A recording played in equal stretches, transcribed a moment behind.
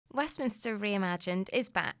Westminster Reimagined is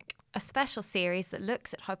back, a special series that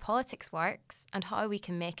looks at how politics works and how we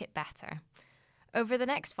can make it better. Over the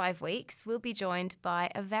next 5 weeks, we'll be joined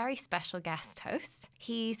by a very special guest host.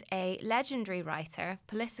 He's a legendary writer,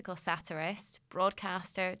 political satirist,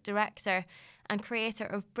 broadcaster, director, and creator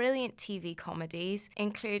of brilliant TV comedies,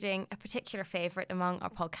 including a particular favourite among our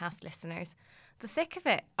podcast listeners, The Thick of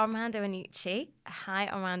It, Armando Iannucci. Hi,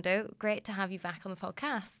 Armando. Great to have you back on the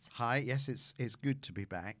podcast. Hi. Yes, it's good to be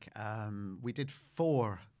back. We did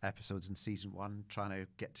 4 episodes in season 1, trying to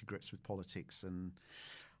get to grips with politics and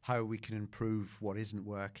how we can improve what isn't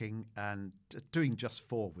working. And doing just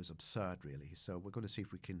 4 was absurd, really. So we're going to see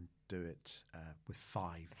if we can do it with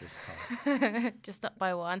 5 this time. Just up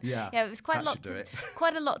by 1. Yeah, it was quite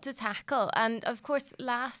a lot to tackle. And of course,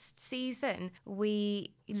 last season we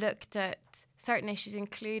looked at certain issues,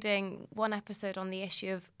 including one episode on the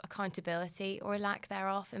issue of accountability or lack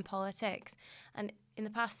thereof in politics. And in the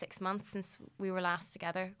past 6 months since we were last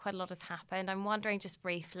together, quite a lot has happened. I'm wondering just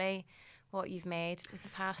briefly what you've made with the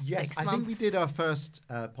past 6 months. Yes, I think we did our first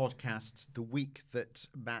podcast the week that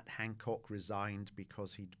Matt Hancock resigned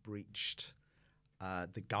because he'd breached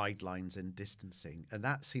the guidelines in distancing. And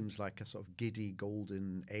that seems like a sort of giddy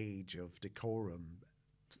golden age of decorum,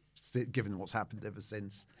 given what's happened ever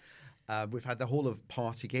since. We've had the whole of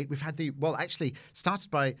partygate. We've had started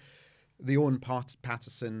by the Owen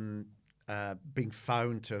Paterson being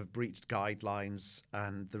found to have breached guidelines,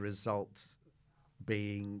 and the results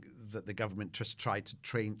being that the government just tried to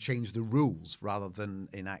change the rules rather than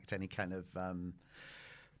enact any kind of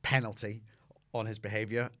penalty on his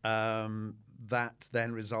behaviour. That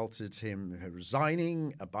then resulted him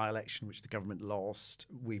resigning, a by-election which the government lost.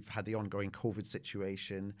 We've had the ongoing COVID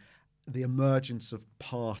situation, the emergence of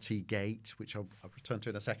partygate, which I'll return to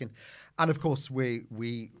in a second, and of course we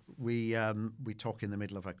talk in the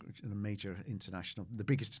middle of a major the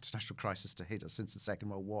biggest international crisis to hit us since the Second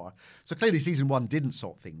World War. So clearly, season 1 didn't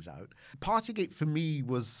sort things out. Partygate for me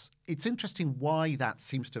it's interesting why that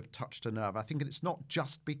seems to have touched a nerve. I think it's not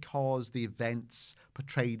just because the events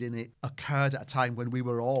portrayed in it occurred at a time when we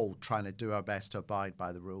were all trying to do our best to abide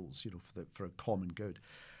by the rules, for a common good.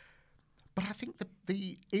 But I think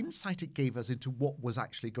the insight it gave us into what was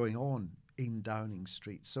actually going on in Downing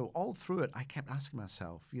Street. So all through it, I kept asking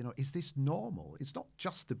myself, is this normal? It's not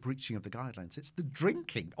just the breaching of the guidelines. It's the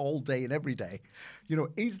drinking all day and every day.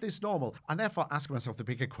 Is this normal? And therefore asking myself the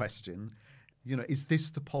bigger question, is this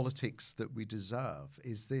the politics that we deserve?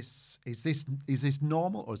 Is this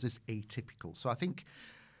normal, or is this atypical? So I think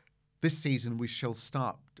this season we shall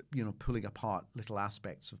start, pulling apart little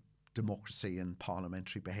aspects of democracy and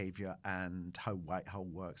parliamentary behaviour and how Whitehall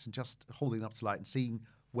works, and just holding up to light and seeing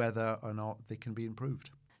whether or not they can be improved.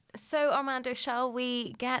 So, Armando, shall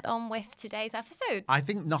we get on with today's episode? I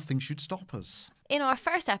think nothing should stop us. In our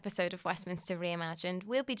first episode of Westminster Reimagined,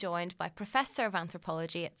 we'll be joined by Professor of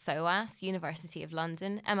Anthropology at SOAS, University of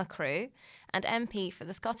London, Emma Crewe, and MP for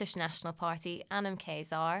the Scottish National Party, Anum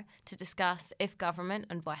Qaisar, to discuss if government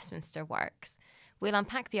and Westminster works. We'll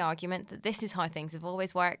unpack the argument that this is how things have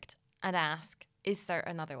always worked and ask, is there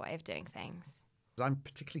another way of doing things? I'm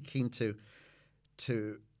particularly keen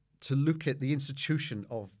to look at the institution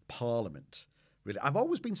of Parliament, really. I've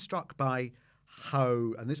always been struck by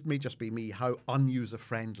how, and this may just be me, how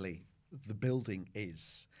user-friendly the building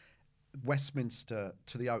is. Westminster,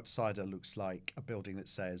 to the outsider, looks like a building that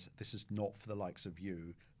says, this is not for the likes of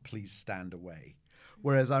you, please stand away.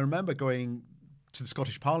 Whereas I remember going to the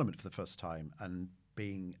Scottish Parliament for the first time and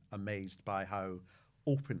being amazed by how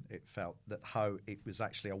open it felt, that how it was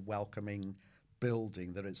actually a welcoming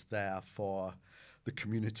building, that it's there for the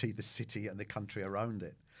community, the city and the country around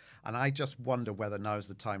it. And I just wonder whether now is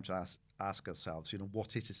the time to ask ourselves,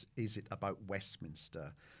 what is it about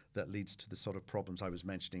Westminster that leads to the sort of problems I was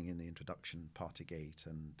mentioning in the introduction, Partygate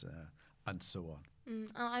and so on.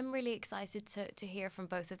 And I'm really excited to hear from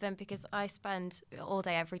both of them, because I spend all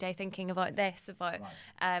day, every day thinking about this,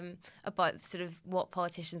 about sort of what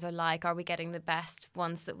politicians are like. Are we getting the best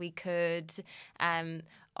ones that we could?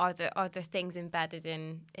 Are there things embedded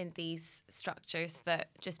in these structures that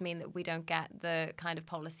just mean that we don't get the kind of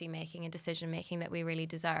policy making and decision making that we really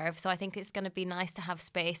deserve? So I think it's going to be nice to have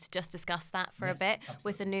space to just discuss that for a bit, absolutely,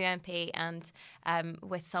 with a new MP and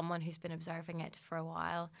with someone who's been observing it for a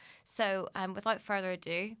while. So without further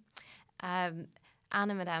ado, Anum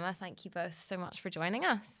and Emma, thank you both so much for joining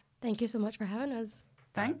us. Thank you so much for having us.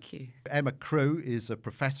 Thank you. Emma Crewe is a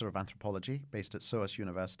professor of anthropology based at SOAS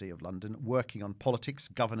University of London, working on politics,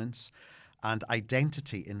 governance and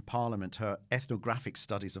identity in Parliament. Her ethnographic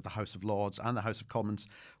studies of the House of Lords and the House of Commons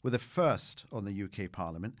were the first on the UK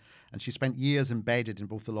Parliament, and she spent years embedded in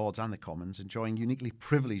both the Lords and the Commons, enjoying uniquely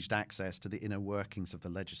privileged access to the inner workings of the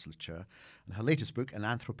legislature. And her latest book, An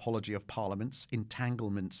Anthropology of Parliaments,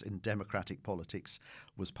 Entanglements in Democratic Politics,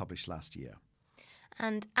 was published last year.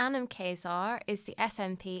 And Anum Qaisar is the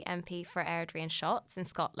SNP MP for Airdrie and Shotts in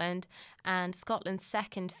Scotland and Scotland's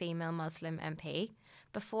second female Muslim MP.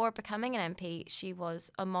 Before becoming an MP, she was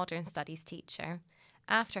a modern studies teacher.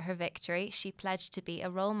 After her victory, she pledged to be a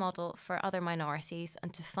role model for other minorities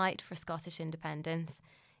and to fight for Scottish independence.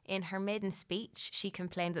 In her maiden speech, she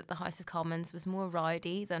complained that the House of Commons was more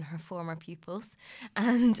rowdy than her former pupils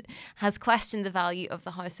and has questioned the value of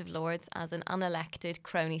the House of Lords as an unelected,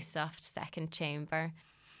 crony-stuffed second chamber.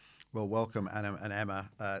 Well, welcome, Anna and Emma,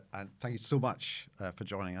 and thank you so much for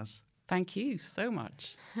joining us. Thank you so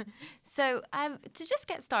much. So to just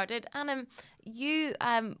get started, Anum, you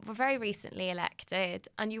were very recently elected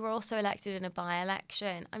and you were also elected in a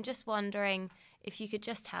by-election. I'm just wondering if you could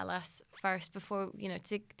just tell us first, before,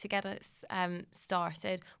 to get us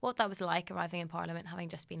started, what that was like arriving in Parliament, having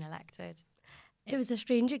just been elected. It was a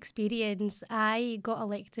strange experience. I got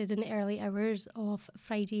elected in the early hours of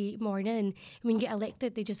Friday morning. When you get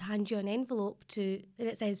elected, they just hand you an envelope and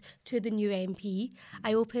it says, to the new MP.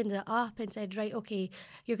 I opened it up and said, right, okay,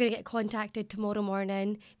 you're going to get contacted tomorrow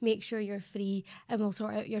morning. Make sure you're free and we'll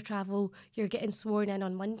sort out your travel. You're getting sworn in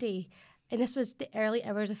on Monday. And this was the early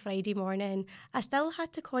hours of Friday morning. I still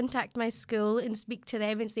had to contact my school and speak to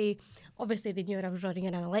them and say, obviously they knew I was running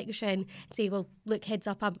in an election, and say, well, look, heads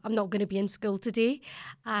up, I'm not going to be in school today.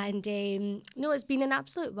 And no, it's been an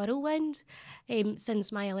absolute whirlwind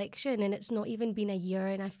since my election, and it's not even been a year,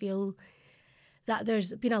 and I feel that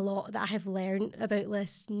there's been a lot that I have learned about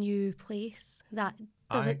this new place.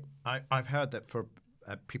 I've heard that for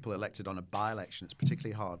people elected on a by-election, it's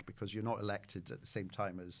particularly hard because you're not elected at the same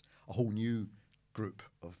time as a whole new group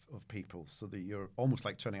of people, so that you're almost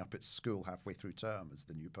like turning up at school halfway through term as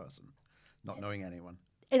the new person, not knowing anyone.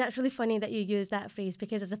 And it's really funny that you use that phrase,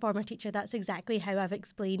 because as a former teacher, that's exactly how I've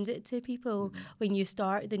explained it to people. Mm-hmm. When you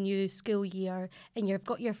start the new school year and you've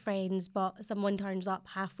got your friends, but someone turns up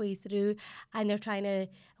halfway through and they're trying to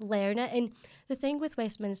learn it. And the thing with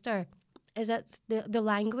Westminster is that the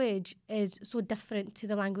language is so different to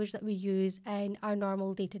the language that we use in our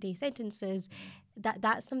normal day-to-day sentences.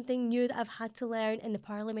 That's something new that I've had to learn, and the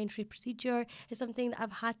parliamentary procedure is something that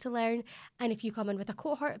I've had to learn. And if you come in with a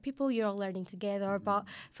cohort of people, you're all learning together. But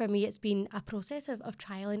for me, it's been a process of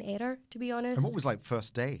trial and error, to be honest. And what was like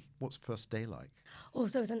first day? What's first day like? Oh,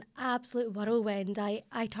 so it was an absolute whirlwind.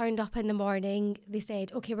 I turned up in the morning. They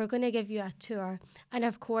said, okay, we're going to give you a tour. And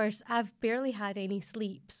of course, I've barely had any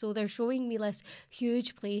sleep. So they're showing me this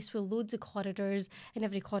huge place with loads of corridors, and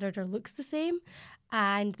every corridor looks the same.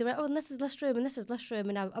 And they went, oh, and this is this room, and this is this room.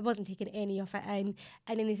 And I wasn't taking any of it in.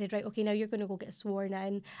 And then they said, right, okay, now you're going to go get sworn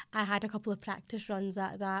in. I had a couple of practice runs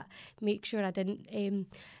at that, make sure I didn't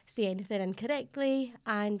say anything incorrectly.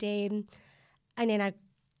 And then I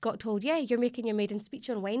got told, yeah, you're making your maiden speech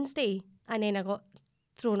on Wednesday. And then I got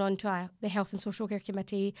thrown onto the Health and Social Care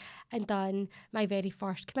Committee and done my very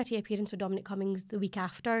first committee appearance with Dominic Cummings the week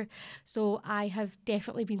after. So I have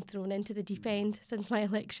definitely been thrown into the deep end since my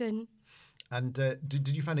election. And did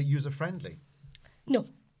you find it user-friendly? No.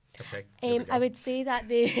 Okay. I would say that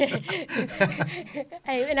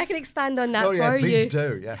and I can expand on that for you. Oh yeah, please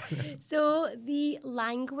do. Yeah. So the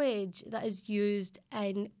language that is used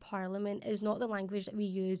in Parliament is not the language that we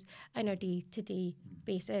use on our day-to-day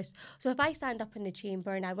basis. So if I stand up in the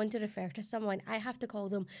chamber and I want to refer to someone, I have to call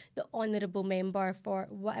them the honourable member for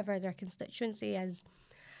whatever their constituency is.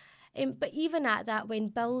 But even at that, when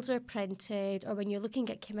bills are printed or when you're looking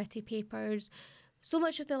at committee papers, so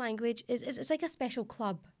much of the language is it's like a special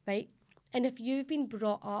club, right? And if you've been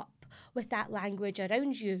brought up with that language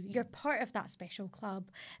around you, you're part of that special club.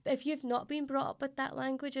 But if you've not been brought up with that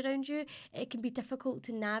language around you, it can be difficult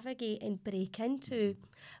to navigate and break into.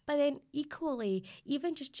 But then equally,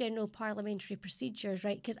 even just general parliamentary procedures,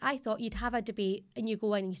 right? Because I thought you'd have a debate and you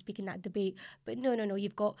go in and you speak in that debate. But no.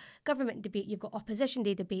 You've got government debate, you've got opposition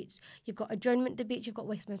day debates, you've got adjournment debates, you've got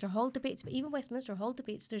Westminster Hall debates. But even Westminster Hall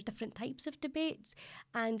debates, there's different types of debates.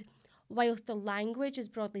 And whilst the language is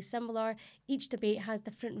broadly similar, each debate has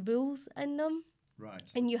different rules in them. Right.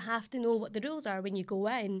 And you have to know what the rules are when you go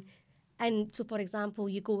in. And so, for example,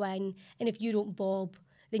 you go in, and if you don't bob,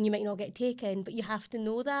 then you might not get taken. But you have to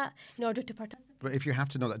know that in order to participate. But if you have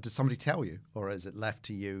to know that, does somebody tell you? Or is it left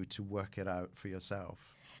to you to work it out for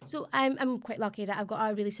yourself? So I'm quite lucky that I've got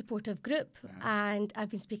a really supportive group, and I've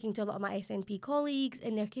been speaking to a lot of my SNP colleagues,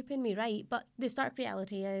 and they're keeping me right. But the stark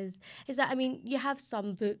reality is that, I mean, you have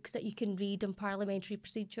some books that you can read on parliamentary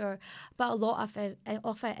procedure, but a lot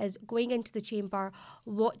of it is going into the chamber,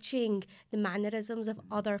 watching the mannerisms of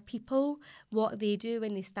other people, what they do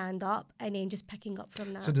when they stand up, and then just picking up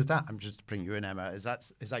from that. So does that, I'm just bringing you in, Emma, is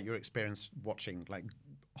that your experience watching like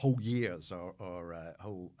whole years or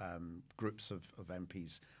whole groups of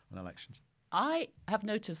MPs on elections? I have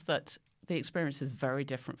noticed that the experience is very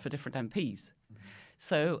different for different MPs.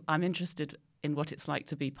 So I'm interested in what it's like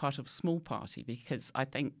to be part of a small party, because I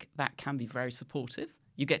think that can be very supportive.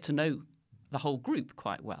 You get to know the whole group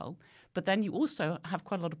quite well, but then you also have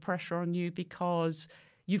quite a lot of pressure on you because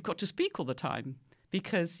you've got to speak all the time,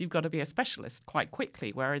 because you've got to be a specialist quite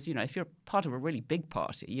quickly. Whereas, you know, if you're part of a really big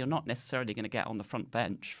party, you're not necessarily going to get on the front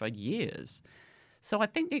bench for years. So I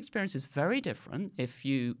think the experience is very different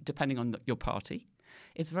depending on your party.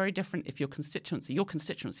 It's very different if your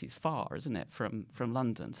constituency is far, isn't it, from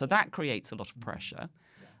London. So that creates a lot of pressure.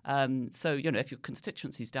 So, you know, if your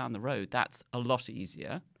constituency's down the road, that's a lot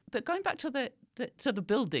easier. But going back to the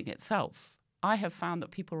building itself, I have found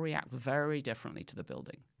that people react very differently to the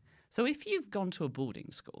building. So if you've gone to a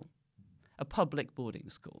boarding school, a public boarding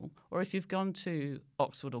school, or if you've gone to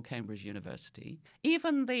Oxford or Cambridge University,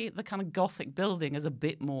 even the kind of Gothic building is a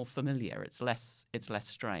bit more familiar. It's less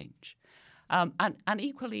strange. And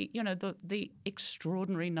equally, you know, the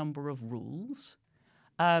extraordinary number of rules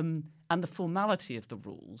and the formality of the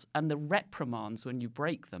rules and the reprimands when you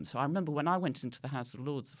break them. So I remember when I went into the House of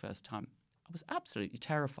Lords the first time, I was absolutely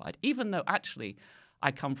terrified, even though actually I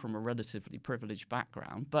come from a relatively privileged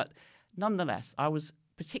background. But nonetheless, I was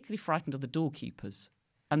particularly frightened of the doorkeepers.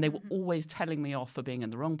 And they were always telling me off for being in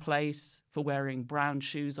the wrong place, for wearing brown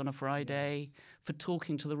shoes on a Friday, for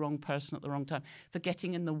talking to the wrong person at the wrong time, for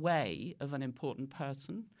getting in the way of an important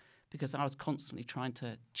person, because I was constantly trying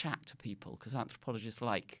to chat to people, because anthropologists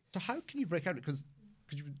like. So how can you break out? Because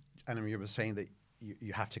Anum, you were saying that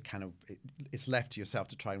you have to kind of, it's left to yourself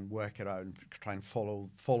to try and work it out and try and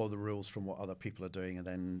follow the rules from what other people are doing and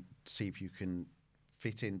then see if you can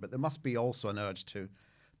fit in. But there must be also an urge to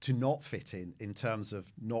not fit in terms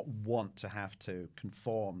of not want to have to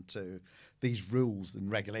conform to these rules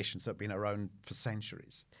and regulations that have been around for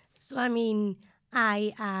centuries. So, I mean,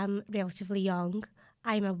 I am relatively young.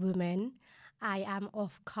 I'm a woman. I am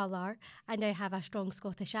of colour, and I have a strong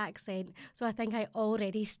Scottish accent. So I think I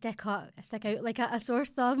already stick out like a sore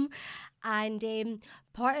thumb. And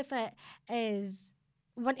part of it is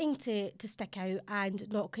wanting to stick out and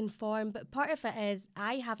not conform, but part of it is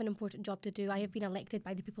I have an important job to do. I have been elected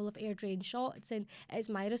by the people of Airdrie and Shotts, and it's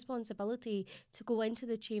my responsibility to go into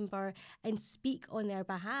the chamber and speak on their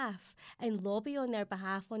behalf and lobby on their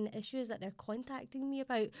behalf on the issues that they're contacting me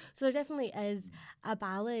about. So there definitely is a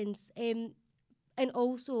balance. And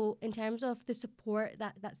also, in terms of the support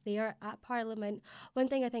that's there at Parliament, one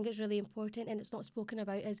thing I think is really important and it's not spoken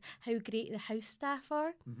about is how great the House staff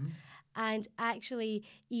are. Mm-hmm. And actually,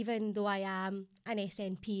 even though I am an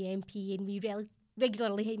SNP MP and we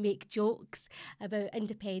regularly make jokes about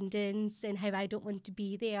independence and how I don't want to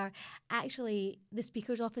be there, actually, the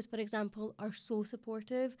Speaker's office, for example, are so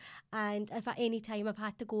supportive. And if at any time I've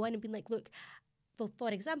had to go in and been like, look,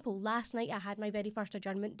 for example, last night I had my very first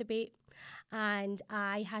adjournment debate and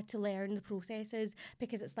I had to learn the processes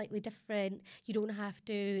because it's slightly different. You don't have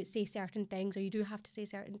to say certain things, or you do have to say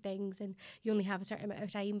certain things, and you only have a certain amount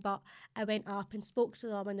of time. But I went up and spoke to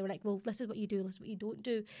them and they were like, well, this is what you do, this is what you don't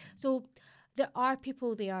do. So there are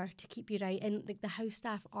people there to keep you right, and like the House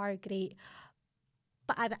staff are great.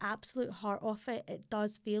 But at the absolute heart of it, it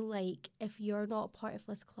does feel like if you're not part of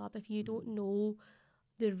this club, if you don't know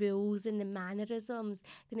the rules and the mannerisms,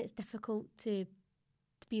 then it's difficult to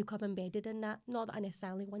become embedded in that. Not that I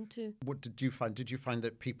necessarily want to. What did you find? Did you find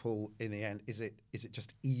that people, in the end, is it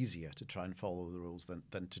just easier to try and follow the rules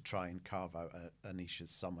than to try and carve out a niche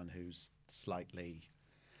as someone who's slightly,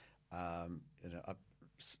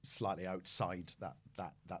 slightly outside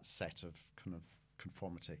that set of kind of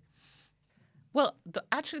conformity? Well,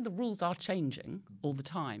 actually, the rules are changing all the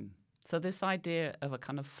time. So this idea of a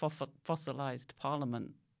kind of fossilised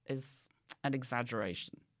parliament is an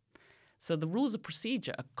exaggeration. So the rules of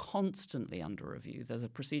procedure are constantly under review. There's a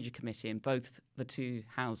procedure committee in both the two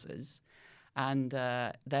houses, and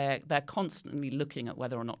they're constantly looking at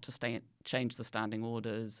whether or not to change the standing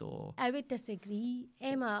orders. Or I would disagree,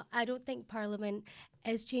 Emma. I don't think Parliament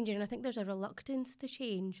is changing, and I think there's a reluctance to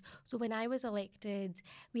change. So when I was elected,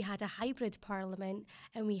 we had a hybrid Parliament,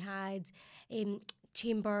 and we had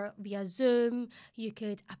chamber via Zoom. You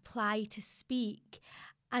could apply to speak.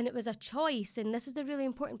 And it was a choice, and this is the really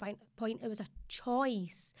important point, it was a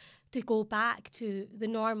choice to go back to the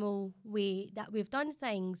normal way that we've done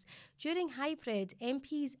things. During hybrid,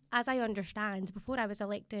 MPs, as I understand, before I was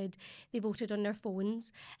elected, they voted on their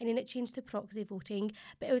phones, and then it changed to proxy voting,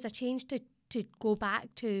 but it was a change to go back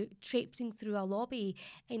to traipsing through a lobby.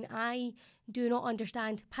 And I do not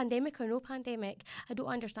understand, pandemic or no pandemic, I don't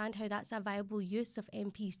understand how that's a viable use of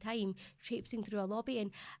MPs' time, traipsing through a lobby.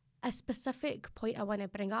 And a specific point I want to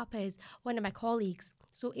bring up is one of my colleagues.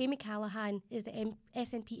 So Amy Callaghan is the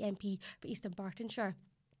SNP MP for Eastern Bartonshire.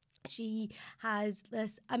 She has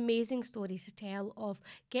this amazing story to tell of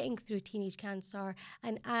getting through teenage cancer,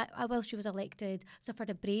 and while she was elected,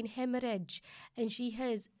 suffered a brain hemorrhage. And she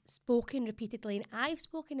has spoken repeatedly, and I've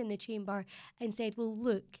spoken in the chamber and said, well,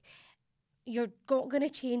 look, you're not going to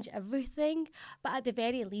change everything, but at the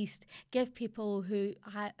very least, give people who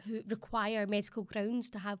require medical grounds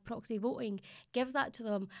to have proxy voting, give that to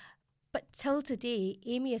them. But till today,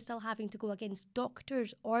 Amy is still having to go against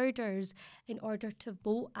doctors' orders in order to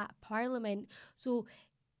vote at Parliament. So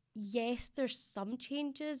yes, there's some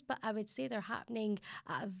changes, but I would say they're happening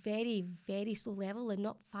at a very, very slow level and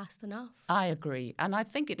not fast enough. I agree. And I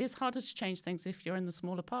think it is harder to change things if you're in the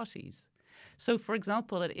smaller parties. So, for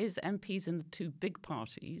example, it is MPs in the two big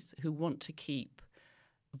parties who want to keep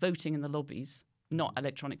voting in the lobbies, not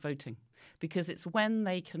electronic voting, because it's when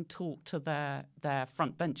they can talk to their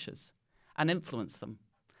front benchers and influence them.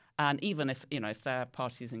 And even if their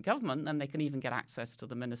party is in government, then they can even get access to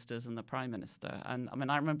the ministers and the Prime Minister. And I mean,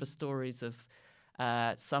 I remember stories of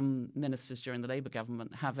some ministers during the Labour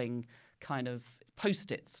government having kind of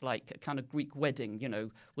post-its, like a kind of Greek wedding,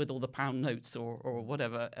 with all the pound notes or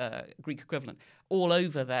whatever Greek equivalent, all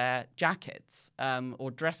over their jackets or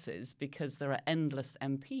dresses, because there are endless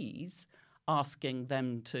MPs asking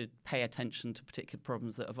them to pay attention to particular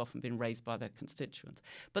problems that have often been raised by their constituents.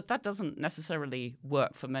 But that doesn't necessarily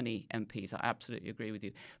work for many MPs. I absolutely agree with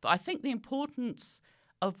you. But I think the importance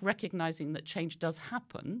of recognising that change does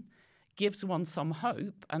happen gives one some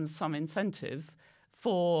hope and some incentive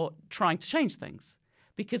for trying to change things.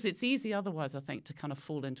 Because it's easy otherwise, I think, to kind of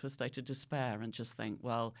fall into a state of despair and just think,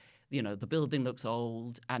 well, the building looks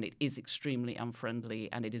old and it is extremely unfriendly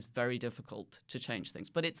and it is very difficult to change things.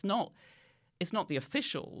 But it's not the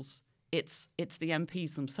officials, it's the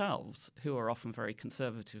MPs themselves who are often very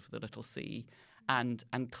conservative with a little c and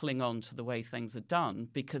cling on to the way things are done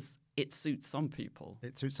because it suits some people.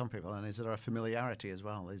 It suits some people. And is there a familiarity as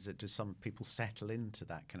well? Do some people settle into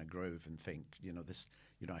that kind of groove and think,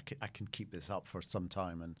 I can keep this up for some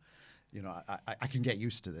time and, I can get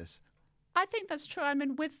used to this? I think that's true. I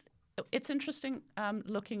mean, it's interesting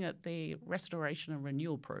looking at the restoration and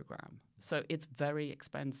renewal program. So it's very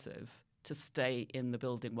expensive to stay in the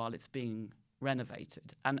building while it's being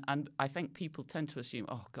renovated. And I think people tend to assume,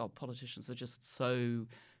 oh, God, politicians are just so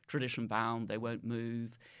tradition-bound, they won't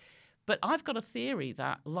move. But I've got a theory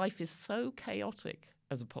that life is so chaotic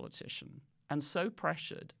as a politician and so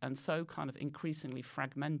pressured and so kind of increasingly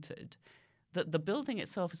fragmented that the building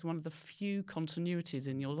itself is one of the few continuities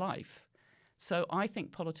in your life. So I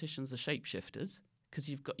think politicians are shapeshifters, because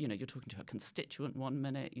you've got, you're talking to a constituent one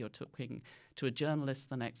minute, you're talking to a journalist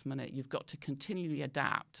the next minute. You've got to continually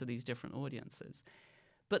adapt to these different audiences.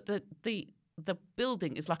 But the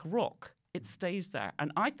building is like a rock. It stays there.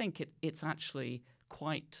 And I think it's actually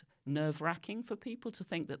quite nerve-wracking for people to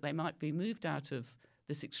think that they might be moved out of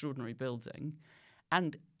this extraordinary building.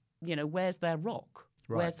 And, where's their rock?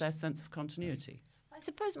 Right. Where's their sense of continuity? I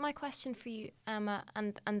suppose my question for you, Emma,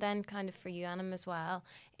 and then kind of for you, Anum, as well,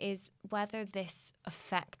 is whether this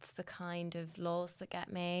affects the kind of laws that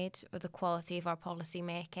get made or the quality of our policy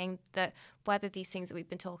making, that whether these things that we've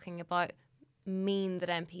been talking about mean that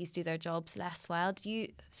MPs do their jobs less well. Do you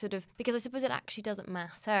because I suppose it actually doesn't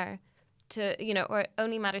matter or it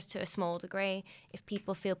only matters to a small degree if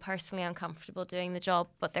people feel personally uncomfortable doing the job,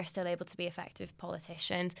 but they're still able to be effective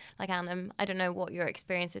politicians. Like Anum, I don't know what your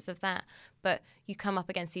experience is of that, but you come up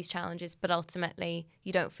against these challenges, but ultimately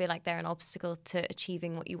you don't feel like they're an obstacle to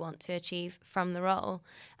achieving what you want to achieve from the role.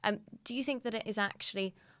 Do you think that it is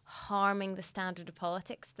actually harming the standard of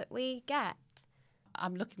politics that we get?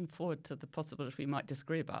 I'm looking forward to the possibility we might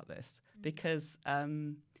disagree about this, because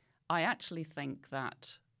I actually think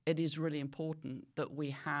that it is really important that we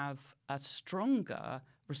have a stronger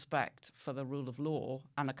respect for the rule of law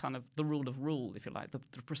and a kind of the rule of rule, if you like, the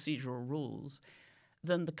procedural rules,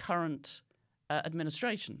 than the current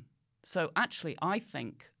administration. So actually, I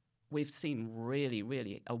think we've seen really,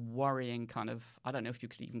 really a worrying kind of, I don't know if you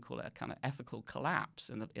could even call it a kind of ethical collapse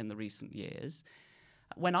in the recent years.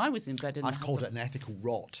 When I was embedded in the I've called it an ethical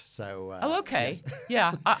rot. So. Oh, okay. Yes.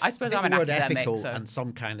 Yeah, I suppose I'm an the word academic. ethical So. and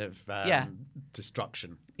some kind of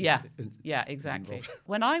destruction. Yeah, exactly. involved.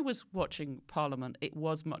 When I was watching Parliament, it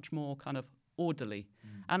was much more kind of orderly.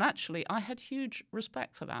 And actually, I had huge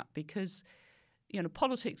respect for that because,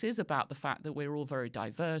 politics is about the fact that we're all very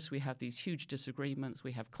diverse. We have these huge disagreements.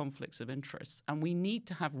 We have conflicts of interests. And we need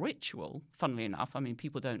to have ritual, funnily enough. I mean,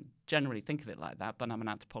 people don't generally think of it like that, but I'm an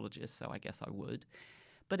anthropologist, so I guess I would.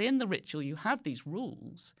 But in the ritual, you have these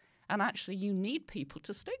rules, and actually you need people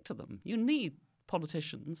to stick to them. You need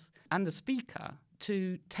politicians and the speaker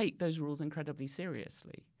to take those rules incredibly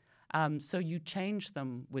seriously. So you change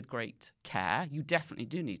them with great care. You definitely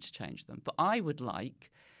do need to change them. But I would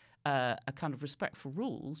like a kind of respect for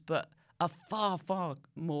rules, but a far, far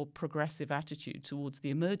more progressive attitude towards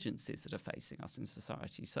the emergencies that are facing us in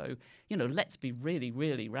society. So, let's be really,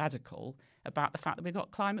 really radical about the fact that we've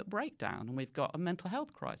got climate breakdown and we've got a mental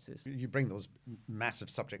health crisis. You bring those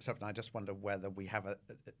massive subjects up, and I just wonder whether we have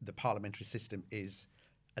the parliamentary system is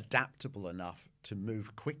adaptable enough to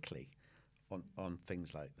move quickly on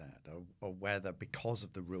things like that, or whether because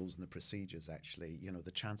of the rules and the procedures, actually,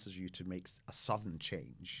 the chances of you to make a sudden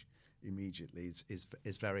change immediately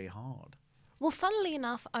is very hard. Well, funnily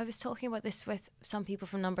enough, I was talking about this with some people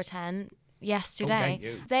from Number 10 yesterday.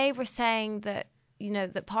 Okay, they were saying that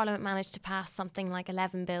that Parliament managed to pass something like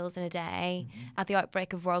 11 bills in a day at the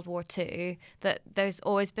outbreak of World War II, that there's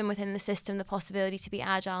always been within the system the possibility to be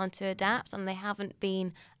agile and to adapt, and they haven't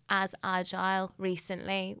been as agile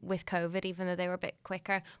recently with COVID, even though they were a bit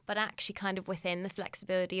quicker, but actually kind of within the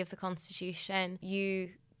flexibility of the Constitution, you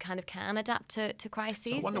kind of can adapt to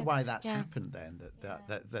crises. So I wonder why that's happened then,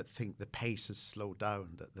 that think the pace has slowed down,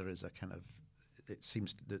 that there is a kind of, it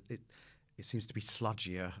seems to be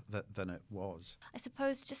sludgier than it was. I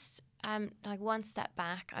suppose just like one step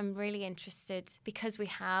back, I'm really interested, because we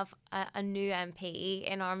have a new MP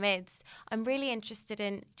in our midst, I'm really interested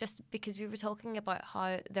in, just because we were talking about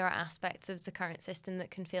how there are aspects of the current system that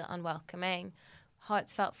can feel unwelcoming, how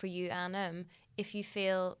it's felt for you, Anum, if you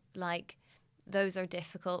feel like those are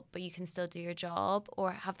difficult but you can still do your job,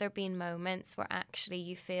 or have there been moments where actually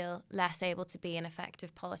you feel less able to be an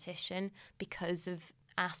effective politician because of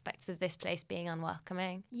aspects of this place being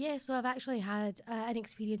unwelcoming? Yeah, so I've actually had an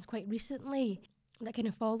experience quite recently that kind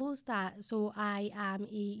of follows that. So I am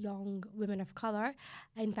a young woman of colour.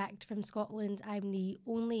 In fact, from Scotland, I'm the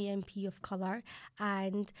only MP of colour,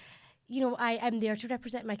 and I am there to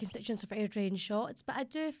represent my constituents of Airdrie and Shotts, but I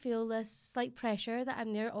do feel this slight pressure that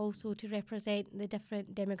I'm there also to represent the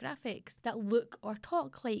different demographics that look or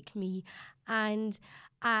talk like me. And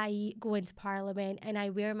I go into Parliament and I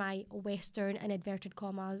wear my Western and inverted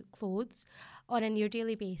commas clothes on a near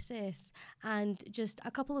daily basis. And just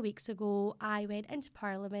a couple of weeks ago, I went into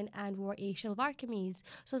Parliament and wore a shalwar kameez,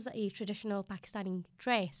 so it's a traditional Pakistani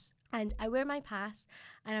dress. And I wear my pass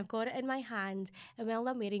and I've got it in my hand, and while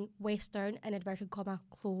I'm wearing Western and inverted comma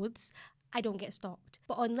clothes, I don't get stopped.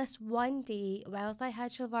 But on this one day, whilst I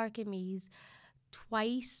had shalwar kameez,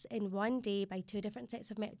 twice in one day by two different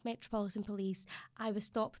sets of Metropolitan Police, I was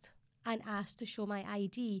stopped and asked to show my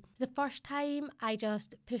ID. The first time I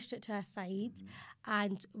just pushed it to a side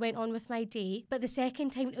and went on with my day, but the second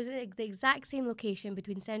time, it was at the exact same location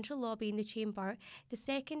between Central Lobby and the Chamber. The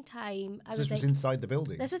second time I was this was inside the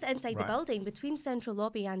building? This was inside the building between Central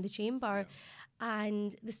Lobby and the Chamber.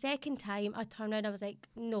 And the second time I turned around, I was like,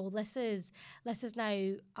 no, this is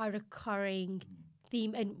now a recurring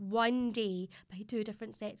theme in one day by two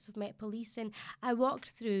different sets of Met Police. And I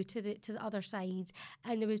walked through to the other side,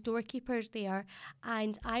 and there was doorkeepers there,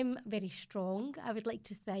 and I'm very strong, I would like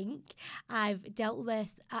to think. I've dealt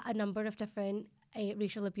with a number of different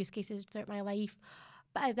racial abuse cases throughout my life,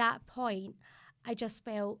 but at that point I just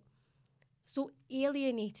felt so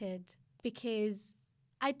alienated, because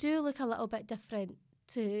I do look a little bit different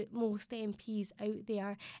to most MPs out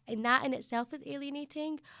there, and that in itself is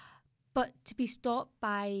alienating. But to be stopped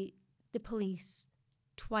by the police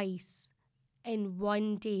twice in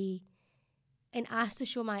one day and asked to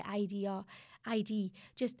show my ID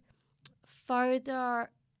just further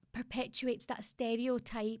perpetuates that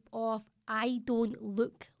stereotype of I don't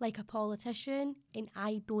look like a politician and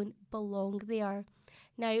I don't belong there.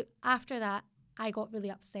 Now, after that, I got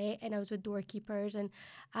really upset and I was with doorkeepers, and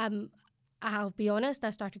I'll be honest, I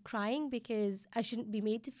started crying because I shouldn't be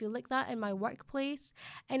made to feel like that in my workplace.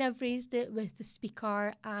 And I've raised it with the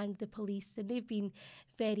Speaker and the police, and they've been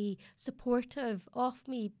very supportive of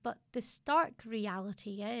me. But the stark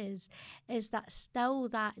reality is that still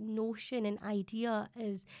that notion and idea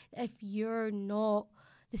is, if you're not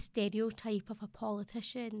the stereotype of a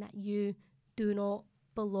politician, that you do not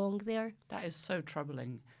belong there. That is so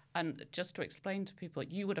troubling. And just to explain to people,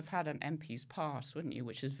 you would have had an MP's pass, wouldn't you,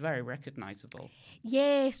 which is very recognisable.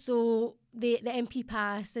 Yeah, so the MP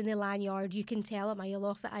pass and the lanyard, you can tell a mile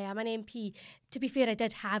off that I am an MP. To be fair, I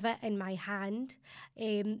did have it in my hand.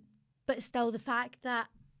 But still, the fact that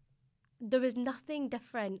there was nothing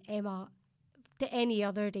different, Emma, to any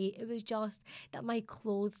other day. It was just that my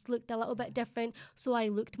clothes looked a little bit different, so I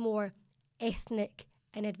looked more ethnic,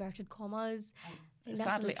 in inverted commas.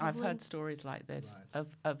 Sadly, I've heard stories like this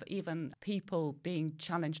of even people being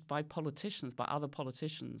challenged by politicians, by other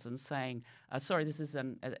politicians, and saying, sorry, this is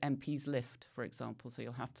an MP's lift, for example, so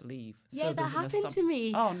you'll have to leave. Yeah, so that happened to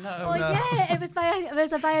me. Oh, no. Oh, no. yeah, it was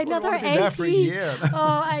by another Well, MP. there for a year.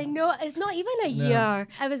 Oh, I know. It's not even a year.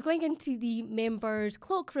 I was going into the members'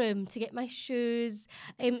 cloakroom to get my shoes.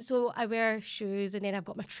 So I wear shoes, and then I've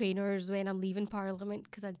got my trainers when I'm leaving Parliament,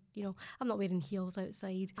 because I'm not wearing heels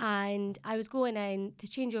outside. And I was going in to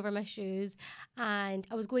change over my shoes, and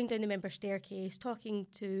I was going down the member staircase talking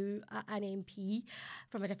to an MP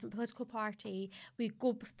from a different political party. We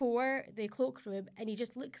go before the cloakroom, and he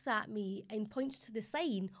just looks at me and points to the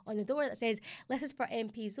sign on the door that says, "This is for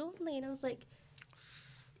MPs only." And I was like,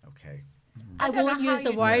 okay. I won't use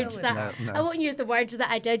the words No. I won't use the words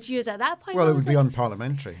that I did use at that point. Well, I it was would be like,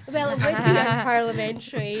 unparliamentary. well, it would be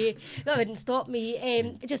unparliamentary. That wouldn't stop me.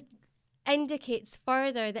 It just indicates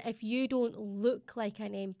further that if you don't look like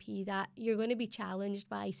an MP, that you're going to be challenged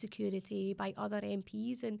by security, by other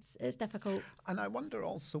MPs, and it's difficult. And I wonder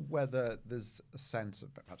also whether there's a sense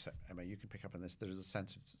of, perhaps Emma, you can pick up on this, there is a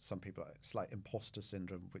sense of some people, slight imposter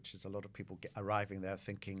syndrome, which is a lot of people arriving there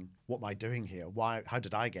thinking, what am I doing here? Why? How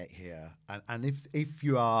did I get here? And if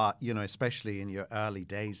you are, especially in your early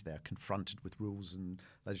days there, confronted with rules and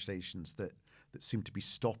legislations that seem to be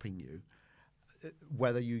stopping you,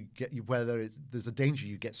 there's a danger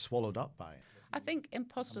you get swallowed up by it. I think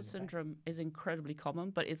imposter syndrome is incredibly common,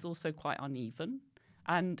 but it's also quite uneven.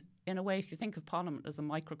 And in a way, if you think of Parliament as a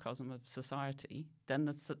microcosm of society,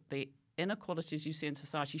 then the inequalities you see in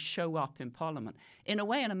society show up in Parliament, in a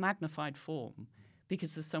way in a magnified form,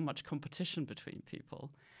 because there's so much competition between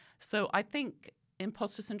people. So I think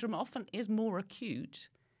imposter syndrome often is more acute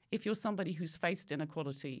if you're somebody who's faced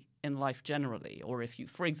inequality in life generally, or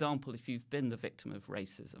for example, if you've been the victim of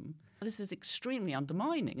racism. This is extremely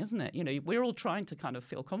undermining, isn't it? We're all trying to kind of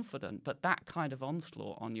feel confident, but that kind of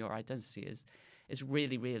onslaught on your identity is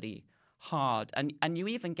really, really hard. And you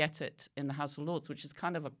even get it in the House of Lords, which is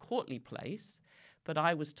kind of a courtly place. But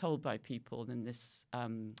I was told by people in this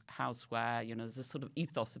house where, there's a sort of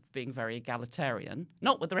ethos of being very egalitarian,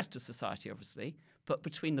 not with the rest of society, obviously, but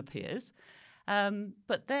between the peers.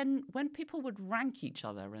 But then when people would rank each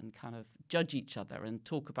other and kind of judge each other and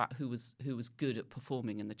talk about who was good at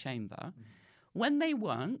performing in the chamber, when they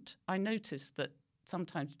weren't, I noticed that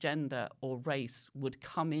sometimes gender or race would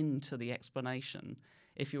come into the explanation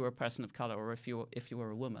if you were a person of colour or if you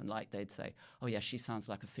were a woman. Like they'd say, oh yeah, she sounds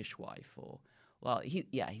like a fishwife, or well,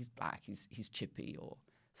 he's black, he's chippy, or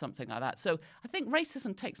something like that. So I think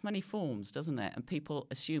racism takes many forms, doesn't it? And people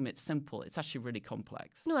assume it's simple. It's actually really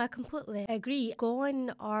complex. No, I completely agree.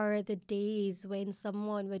 Gone are the days when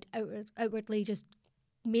someone would outwardly just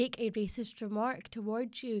make a racist remark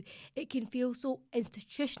towards you. It can feel so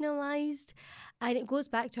institutionalised. And it goes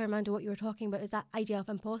back to, Armando, what you were talking about, is that idea of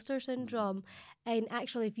imposter syndrome. And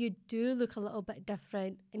actually, if you do look a little bit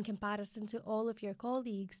different in comparison to all of your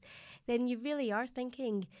colleagues, then you really are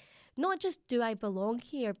thinking, not just do I belong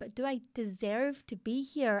here, but do I deserve to be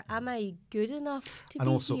here? Am I good enough to be here? And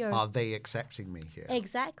also, are they accepting me here?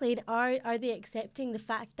 Exactly. And are they accepting the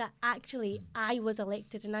fact that actually I was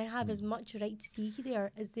elected and I have as much right to be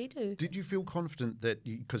there as they do? Did you feel confident that,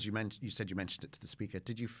 because you said you mentioned it to the Speaker,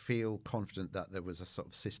 did you feel confident that there was a sort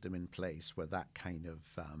of system in place where that kind of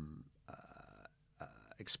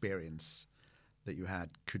experience that you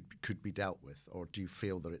had could be dealt with? Or do you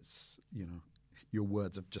feel that it's, your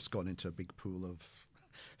words have just gone into a big pool of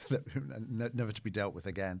never to be dealt with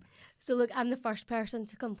again? So look, I'm the first person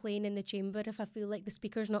to complain in the chamber if I feel like the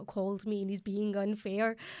Speaker's not called me and he's being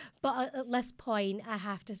unfair. But at this point, I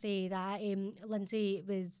have to say that Lindsay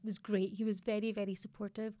was great. He was very, very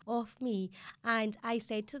supportive of me. And I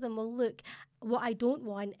said to them, well, look, what I don't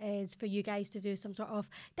want is for you guys to do some sort of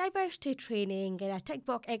diversity training and a tick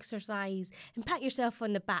box exercise and pat yourself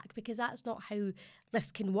on the back, because that's not how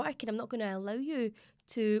this can work, and I'm not going to allow you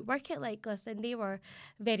to work it like this. And they were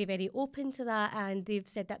very, very open to that, and they've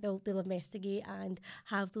said that they'll investigate and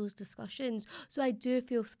have those discussions. So I do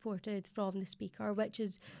feel supported from the Speaker, which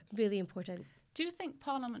is really important. Do you think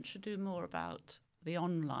Parliament should do more about the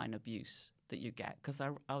online abuse that you get? Because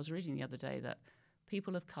I was reading the other day that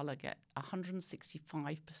people of colour get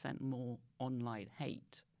 165% more online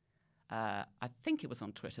hate. I think it was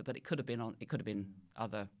on Twitter, but it could have been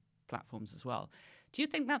other platforms as well. Do you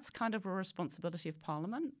think that's kind of a responsibility of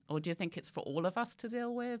Parliament, or do you think it's for all of us to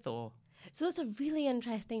deal with? Or so that's a really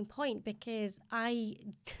interesting point, because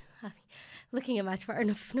looking at my Twitter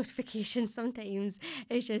notifications sometimes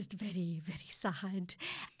is just very, very sad.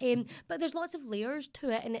 But there's lots of layers to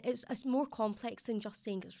it, and it's more complex than just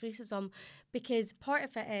saying it's racism, because part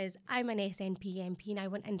of it is I'm an SNP MP and I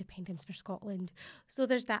want independence for Scotland. So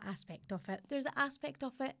there's that aspect of it. There's the aspect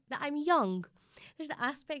of it that I'm young. There's the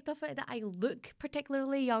aspect of it that I look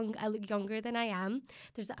particularly young. I look younger than I am.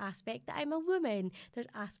 There's the aspect that I'm a woman. There's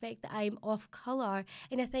the aspect that I'm of colour.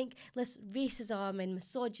 And I think this racism and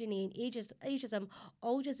misogyny and ageism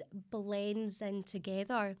all just blends in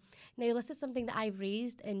together. Now, this is something that I've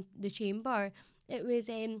raised in the chamber. It was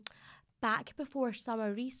back before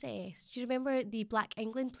summer recess. Do you remember the Black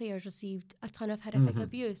England players received a ton of horrific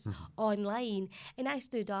abuse online? And I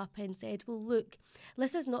stood up and said, well, look,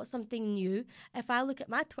 this is not something new. If I look at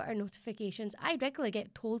my Twitter notifications, I regularly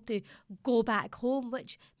get told to go back home,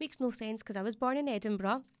 which makes no sense because I was born in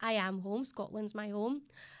Edinburgh. I am home. Scotland's my home.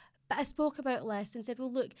 But I spoke about this and said,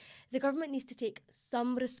 well, look, the government needs to take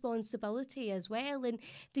some responsibility as well. And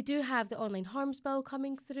they do have the online harms bill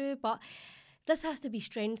coming through, but this has to be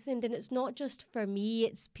strengthened, and it's not just for me,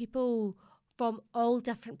 it's people from all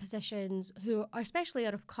different positions who are especially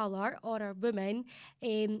are of colour or are women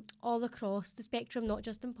all across the spectrum, not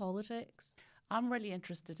just in politics. I'm really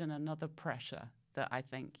interested in another pressure that I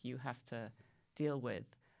think you have to deal with,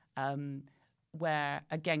 where,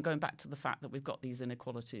 again, going back to the fact that we've got these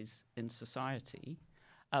inequalities in society,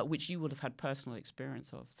 which you would have had personal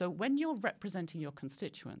experience of. So when you're representing your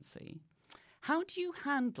constituency, how do you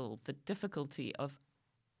handle the difficulty of,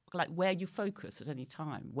 like, where you focus at any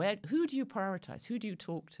time? Who do you prioritise? Who do you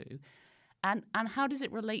talk to? And how does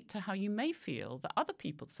it relate to how you may feel that other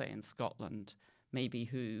people, say, in Scotland, maybe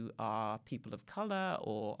who are people of colour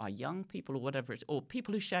or are young people or whatever, or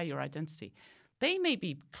people who share your identity, they may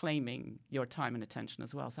be claiming your time and attention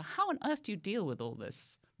as well. So how on earth do you deal with all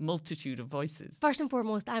this multitude of voices? First and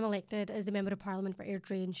foremost, I'm elected as the Member of Parliament for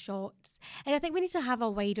Airdrie and Shotts. And I think we need to have a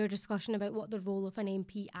wider discussion about what the role of an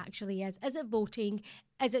MP actually is. Is it voting?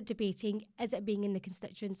 Is it debating? Is it being in the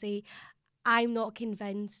constituency? I'm not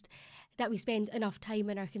convinced that we spend enough time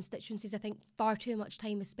in our constituencies. I think far too much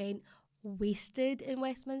time is spent wasted in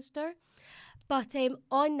Westminster. But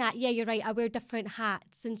on that, yeah, you're right, I wear different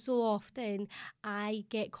hats, and so often I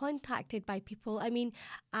get contacted by people. I mean,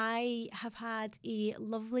 I have had a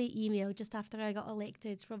lovely email just after I got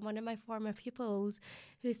elected from one of my former pupils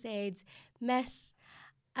who said, Miss,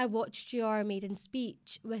 I watched your maiden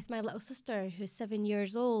speech with my little sister who's 7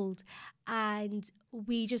 years old, and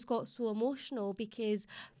we just got so emotional because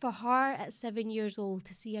for her at 7 years old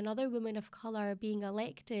to see another woman of colour being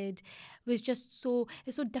elected was just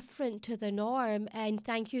it's so different to the norm, and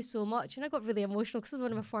thank you so much. And I got really emotional because it's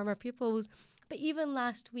one of my former pupils. But even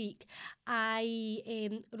last week,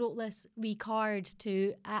 I wrote this wee card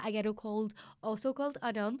to a girl also called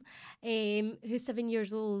Anum, who's 7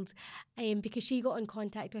 years old, because she got in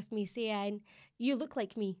contact with me saying, you look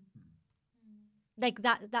like me. Like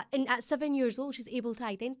that, and at 7 years old, she's able to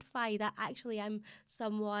identify that actually I'm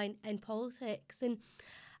someone in politics. And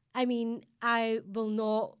I mean, I will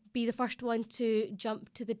not be the first one to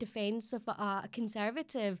jump to the defence of a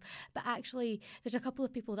Conservative, but actually there's a couple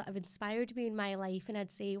of people that have inspired me in my life, and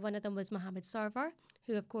I'd say one of them was Mohammed Sarwar,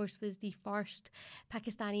 who of course was the first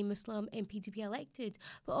Pakistani Muslim MP to be elected,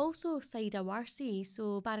 but also Saida Warsi,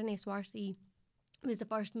 so Baroness Warsi was the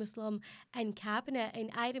first Muslim in cabinet,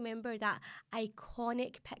 and I remember that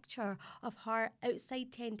iconic picture of her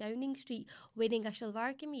outside 10 Downing Street wearing a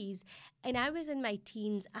shalwar kameez. And I was in my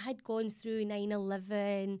teens. I had gone through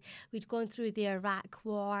 9/11, we'd gone through the Iraq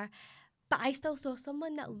War, but I still saw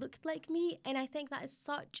someone that looked like me, and I think that is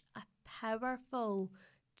such a powerful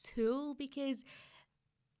tool, because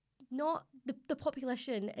not the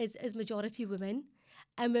population is majority women.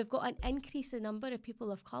 And we've got an increase in number of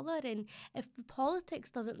people of colour. And if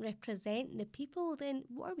politics doesn't represent the people, then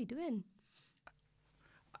what are we doing?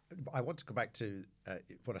 I want to go back to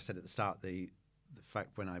what I said at the start, the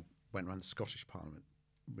fact when I went around the Scottish Parliament,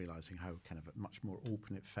 realising how kind of much more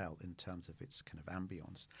open it felt in terms of its kind of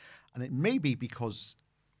ambience. And it may be because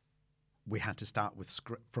we had to start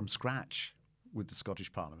from scratch with the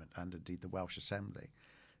Scottish Parliament and indeed the Welsh Assembly.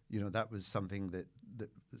 You know, that was something that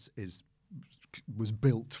was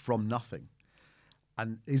built from nothing,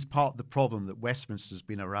 and is part of the problem that Westminster's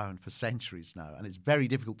been around for centuries now, and it's very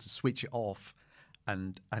difficult to switch it off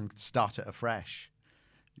and start it afresh.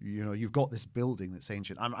 you've got this building that's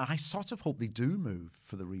ancient. I sort of hope they do move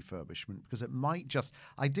for the refurbishment, because it might just.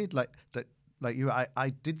 I did like that. Like you, I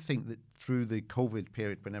did think that through the COVID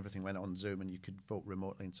period, when everything went on Zoom and you could vote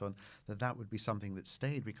remotely and so on, that would be something that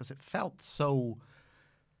stayed, because it felt so,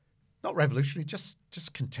 not revolutionary, just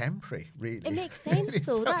contemporary, really. It makes sense,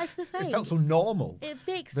 though. That's the thing. It felt so normal. It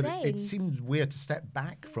makes that sense. It seemed weird to step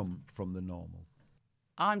back from the normal.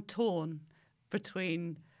 I'm torn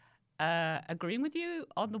between agreeing with you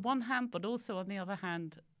on the one hand, but also on the other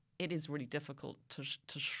hand, it is really difficult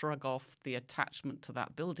to shrug off the attachment to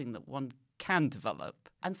that building that one can develop.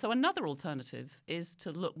 And so another alternative is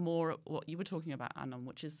to look more at what you were talking about, Anum,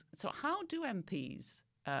 which is, so how do MPs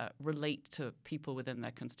relate to people within their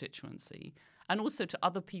constituency, and also to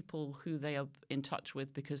other people who they are in touch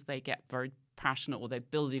with because they get very passionate, or they're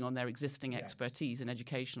building on their existing expertise in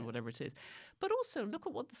education or whatever it is. But also look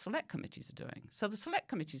at what the select committees are doing. So the select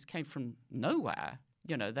committees came from nowhere.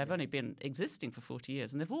 They've only been existing for 40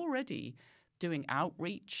 years, and they've already doing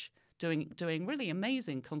outreach, doing really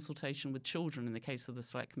amazing consultation with children in the case of the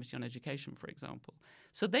Select Committee on Education, for example.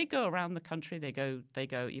 So they go around the country, they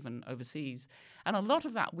go even overseas, and a lot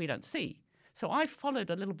of that we don't see. So I followed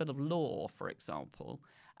a little bit of law, for example.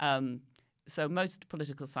 So most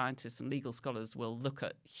political scientists and legal scholars will look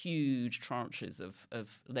at huge tranches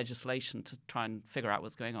of legislation to try and figure out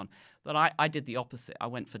what's going on. But I did the opposite. I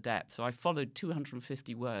went for depth. So I followed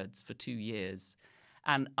 250 words for 2 years.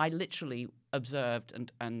 And I literally observed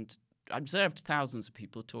and observed thousands of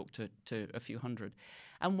people talk to a few hundred.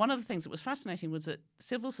 And one of the things that was fascinating was that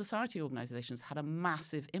civil society organizations had a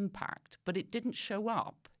massive impact, but it didn't show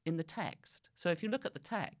up in the text. So if you look at the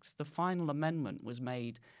text, the final amendment was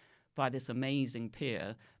made by this amazing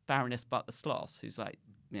peer, Baroness Butler-Sloss, who's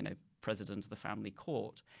president of the family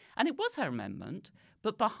court. And it was her amendment,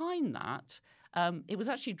 but behind that, it was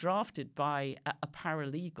actually drafted by a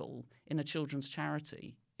paralegal in a children's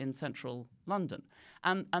charity in central London.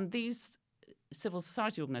 And these civil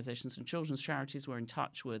society organisations and children's charities were in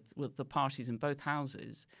touch with the parties in both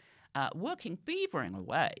houses, beavering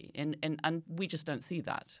away. And we just don't see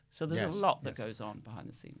that. So there's a lot that goes on behind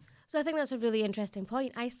the scenes. So I think that's a really interesting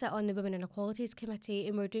point. I sit on the Women and Equalities Committee,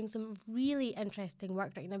 and we're doing some really interesting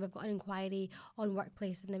work right now. We've got an inquiry on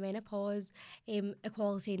workplace in the menopause,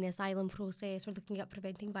 equality in the asylum process. We're looking at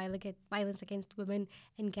preventing violence against women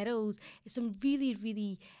and girls. It's some really,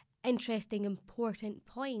 really interesting, important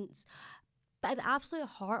points. But at the absolute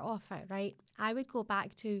heart of it, right, I would go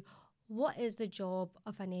back to, what is the job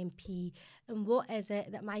of an MP, and what is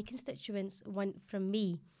it that my constituents want from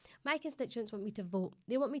me? My constituents want me to vote.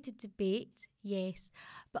 They want me to debate, yes,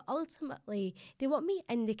 but ultimately they want me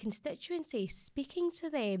in the constituency speaking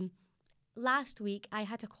to them. Last week I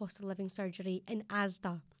had a cost of living surgery in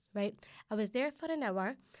Asda, right? I was there for an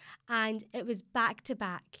hour and it was back to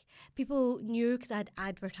back. People knew because I'd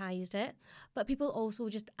advertised it, but people also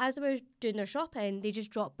just, as they were doing their shopping, they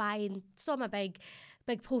just dropped by and saw my big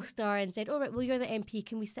poster and said, all right, well, you're the MP,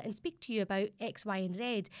 can we sit and speak to you about X, Y, and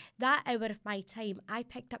Z? That hour of my time, I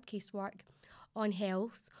picked up casework on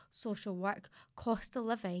health, social work, cost of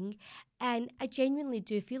living, and I genuinely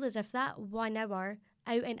do feel as if that 1 hour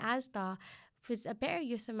out in Asda was a better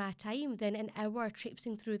use of my time than an hour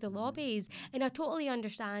traipsing through the lobbies. And I totally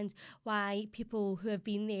understand why people who have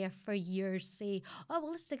been there for years say, oh,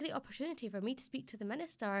 well, this is a great opportunity for me to speak to the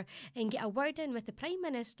minister and get a word in with the Prime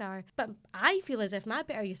Minister. But I feel as if my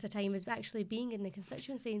better use of time is actually being in the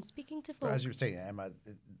constituency and speaking to folk. But as you were saying, Emma,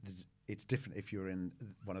 it's different if you're in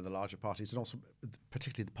one of the larger parties, and also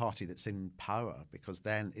particularly the party that's in power, because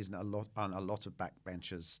then isn't a lot of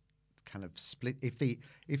backbenchers kind of split.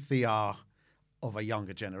 If they are of a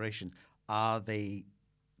younger generation, are they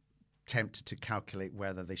tempted to calculate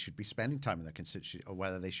whether they should be spending time in their constituency or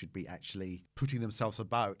whether they should be actually putting themselves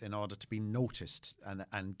about in order to be noticed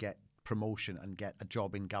and get promotion and get a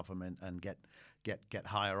job in government and get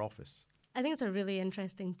higher office? I think it's a really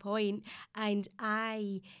interesting point, and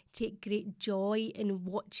I take great joy in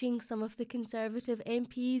watching some of the Conservative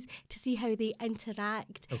MPs to see how they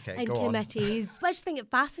interact in committees. But I just think it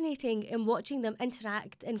fascinating in watching them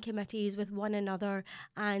interact in committees with one another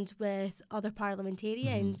and with other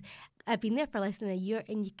parliamentarians. Mm-hmm. I've been there for less than a year,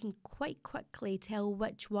 and you can quite quickly tell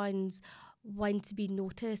which ones want to be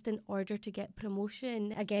noticed in order to get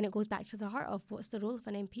promotion. Again, it goes back to the heart of what's the role of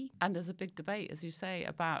an MP. And there's a big debate, as you say,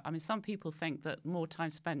 about, some people think that more time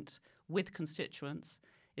spent with constituents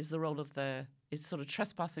is the role of is sort of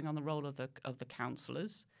trespassing on the role of the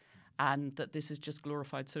councillors, and that this is just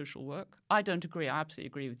glorified social work. I don't agree. I absolutely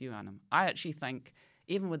agree with you, Anum. I actually think,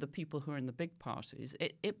 even with the people who are in the big parties,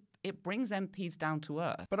 it brings MPs down to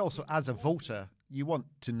earth. But also, as a voter, you want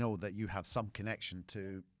to know that you have some connection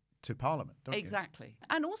to to Parliament, don't you? Exactly.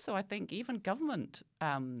 And also, I think even government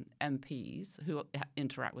MPs who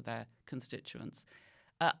interact with their constituents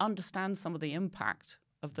understand some of the impact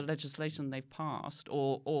of the legislation they've passed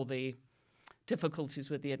or the difficulties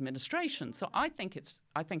with the administration. So I think it's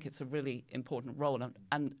a really important role.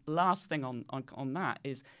 And last thing on that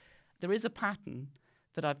is there is a pattern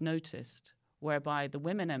that I've noticed whereby the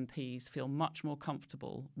women MPs feel much more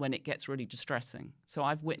comfortable when it gets really distressing. So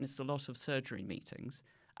I've witnessed a lot of surgery meetings,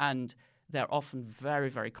 and they're often very,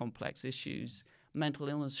 very complex issues. Mental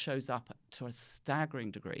illness shows up to a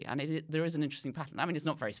staggering degree. And there is an interesting pattern. I mean, it's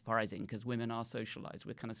not very surprising because women are socialised.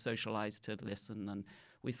 We're kind of socialised to listen, and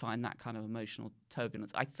we find that kind of emotional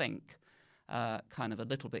turbulence, I think, kind of a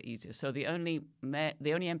little bit easier. So the only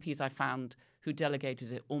MPs I found who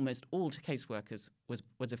delegated it almost all to caseworkers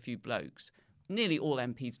was a few blokes. Nearly all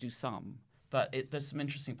MPs do some, but there's some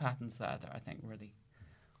interesting patterns there that I think really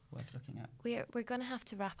worth looking at. We're going to have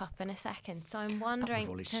to wrap up in a second, so I'm wondering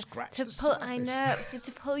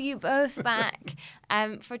to pull you both back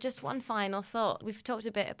for just one final thought. We've talked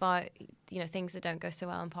a bit about things that don't go so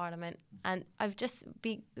well in Parliament, and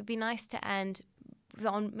it'd be nice to end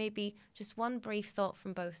on maybe just one brief thought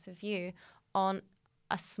from both of you on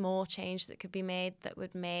a small change that could be made that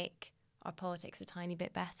would make our politics a tiny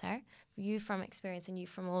bit better. You from experience, and you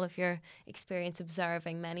from all of your experience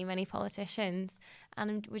observing many, many politicians.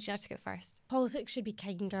 And would you like to go first? Politics should be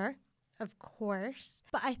kinder, of course.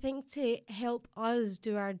 But I think to help us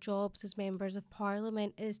do our jobs as members of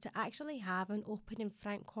Parliament is to actually have an open and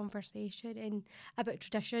frank conversation about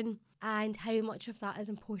tradition and how much of that is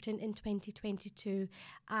important in 2022.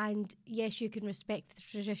 And yes, you can respect the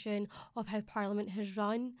tradition of how Parliament has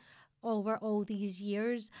run over all these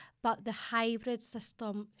years, but the hybrid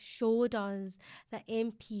system showed us that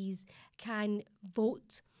MPs can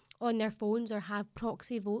vote on their phones or have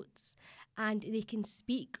proxy votes, and they can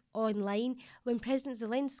speak online. When President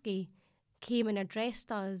Zelensky came and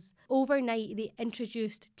addressed us, overnight they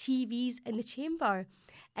introduced TVs in the chamber.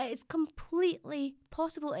 It's completely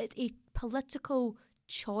possible. It's a political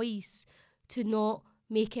choice to not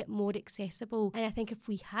make it more accessible. And I think if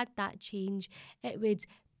we had that change, it would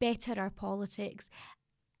better our politics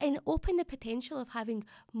and open the potential of having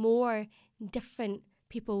more different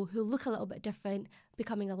people who look a little bit different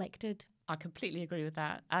becoming elected. I completely agree with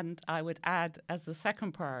that. And I would add as the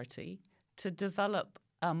second priority to develop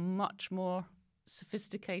a much more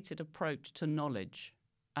sophisticated approach to knowledge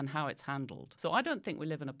and how it's handled. So I don't think we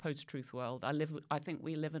live in a post-truth world. I think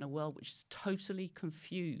we live in a world which is totally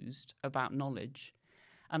confused about knowledge.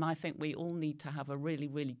 And I think we all need to have a really,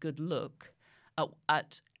 really good look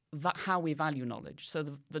at how we value knowledge.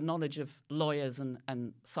 So the knowledge of lawyers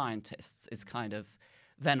and scientists is kind of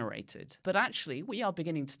venerated. But actually, we are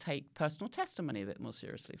beginning to take personal testimony a bit more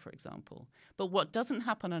seriously, for example. But what doesn't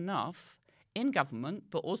happen enough in government,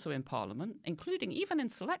 but also in Parliament, including even in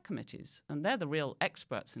select committees, and they're the real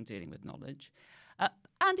experts in dealing with knowledge,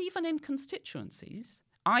 and even in constituencies,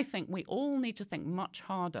 I think we all need to think much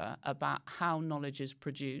harder about how knowledge is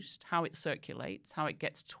produced, how it circulates, how it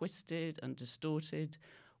gets twisted and distorted,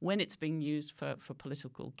 when it's being used for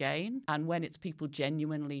political gain, and when it's people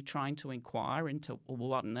genuinely trying to inquire into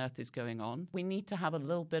what on earth is going on. We need to have a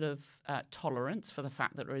little bit of tolerance for the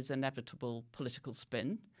fact that there is inevitable political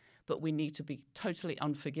spin, but we need to be totally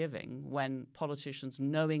unforgiving when politicians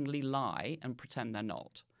knowingly lie and pretend they're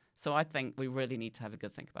not. So I think we really need to have a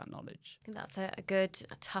good think about knowledge. I think that's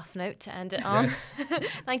a tough note to end it on. Yes.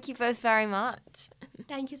 Thank you both very much.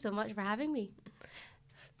 Thank you so much for having me.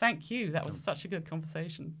 Thank you. That was such a good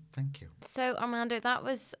conversation. Thank you. So, Armando, that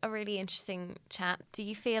was a really interesting chat. Do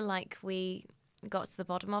you feel like we got to the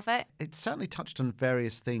bottom of it? It certainly touched on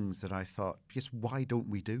various things that I thought, yes, why don't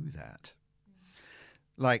we do that?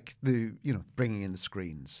 Like bringing in the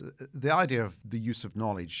screens. The idea of the use of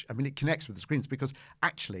knowledge, I mean, it connects with the screens because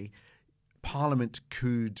actually Parliament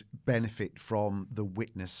could benefit from the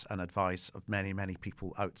witness and advice of many, many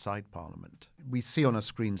people outside Parliament. We see on our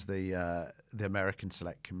screens the American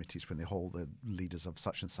select committees when they hold the leaders of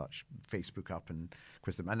such and such Facebook up and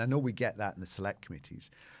quiz them. And I know we get that in the select committees.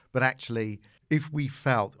 But actually, if we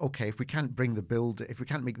felt, okay, if we can't make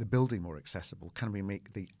the building more accessible, can we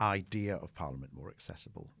make the idea of Parliament more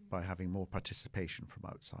accessible by having more participation from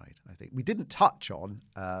outside? I think we didn't touch on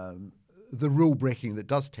the rule breaking that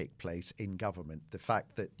does take place in government, the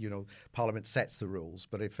fact that, Parliament sets the rules,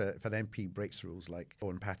 but if an MP breaks rules like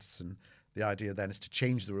Owen Paterson, the idea then is to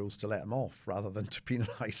change the rules to let them off rather than to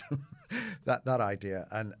penalise them. that idea.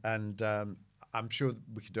 And I'm sure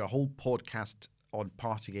we could do a whole podcast on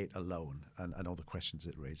Partygate alone and all the questions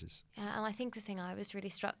it raises. Yeah, and I think the thing I was really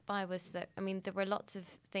struck by was that, I mean, there were lots of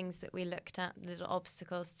things that we looked at, little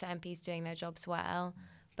obstacles to MPs doing their jobs well,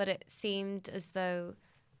 but it seemed as though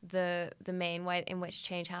the main way in which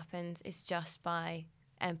change happens is just by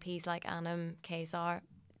MPs like Anum Qaisar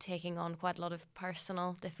taking on quite a lot of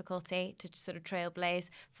personal difficulty to sort of trailblaze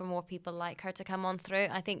for more people like her to come on through.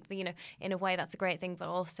 I think, you know, in a way that's a great thing, but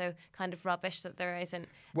also kind of rubbish that there isn't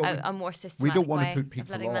a more systematic way. We don't want to put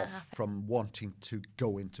people off happen. from wanting to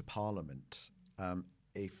go into Parliament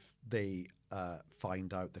if they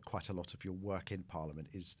find out that quite a lot of your work in Parliament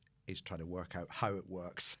is trying to work out how it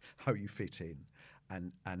works, how you fit in,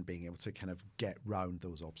 and being able to kind of get round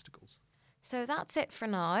those obstacles. So that's it for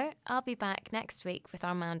now. I'll be back next week with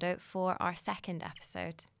Armando for our second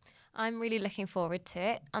episode. I'm really looking forward to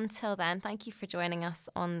it. Until then, thank you for joining us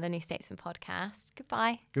on the New Statesman podcast.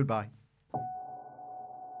 Goodbye. Goodbye.